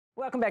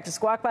Welcome back to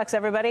Squawk Box,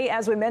 everybody.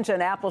 As we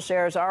mentioned, Apple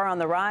shares are on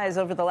the rise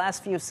over the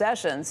last few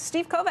sessions.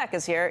 Steve Kovac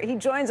is here. He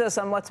joins us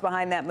on what's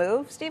behind that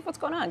move. Steve, what's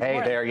going on? Hey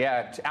there.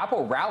 Yeah,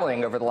 Apple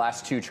rallying over the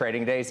last two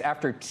trading days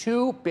after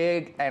two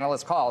big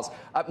analyst calls,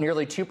 up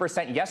nearly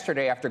 2%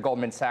 yesterday after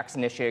Goldman Sachs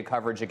initiated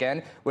coverage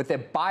again, with a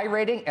buy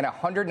rating and a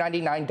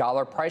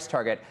 $199 price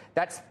target.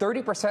 That's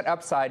 30%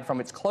 upside from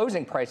its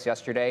closing price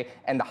yesterday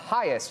and the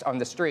highest on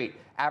the street.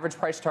 Average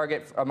price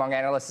target among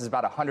analysts is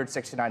about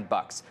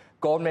 $169.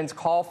 Goldman's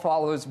call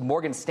follows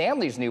Morgan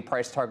Stanley's new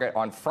price target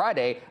on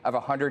Friday of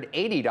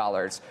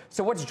 $180.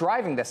 So what's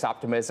driving this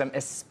optimism,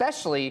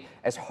 especially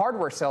as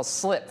hardware sales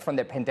slip from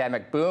the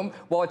pandemic boom?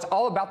 Well, it's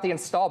all about the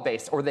install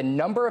base, or the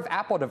number of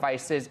Apple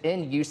devices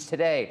in use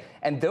today.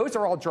 And those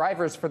are all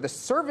drivers for the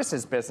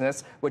services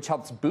business, which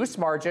helps boost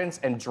margins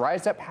and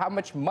drives up how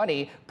much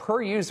money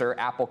per user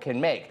Apple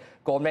can make.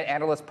 Goldman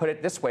analysts put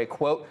it this way,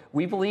 quote,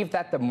 "We believe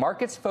that the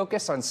market's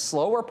focus on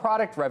slower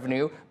product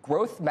revenue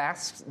growth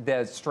masks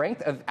the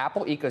strength of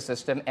Apple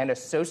ecosystem and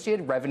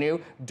associated revenue,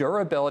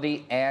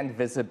 durability, and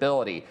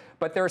visibility."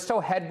 But there are still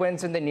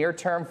headwinds in the near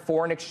term: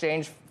 foreign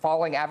exchange,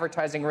 falling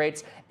advertising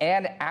rates,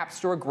 and App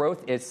Store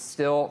growth is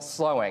still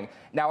slowing.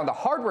 Now, on the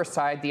hardware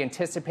side, the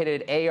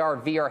anticipated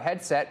AR/VR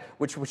headset,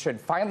 which we should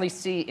finally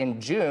see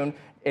in June,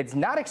 it's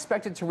not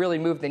expected to really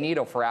move the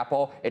needle for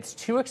Apple. It's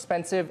too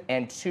expensive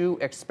and too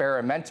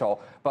experimental.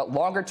 But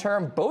longer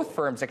term, both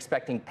firms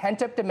expecting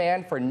pent-up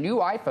demand for new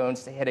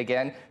iPhones to hit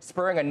again,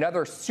 spurring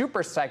another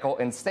super cycle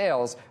in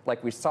sales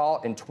like we saw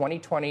in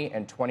 2020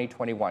 and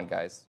 2021, guys.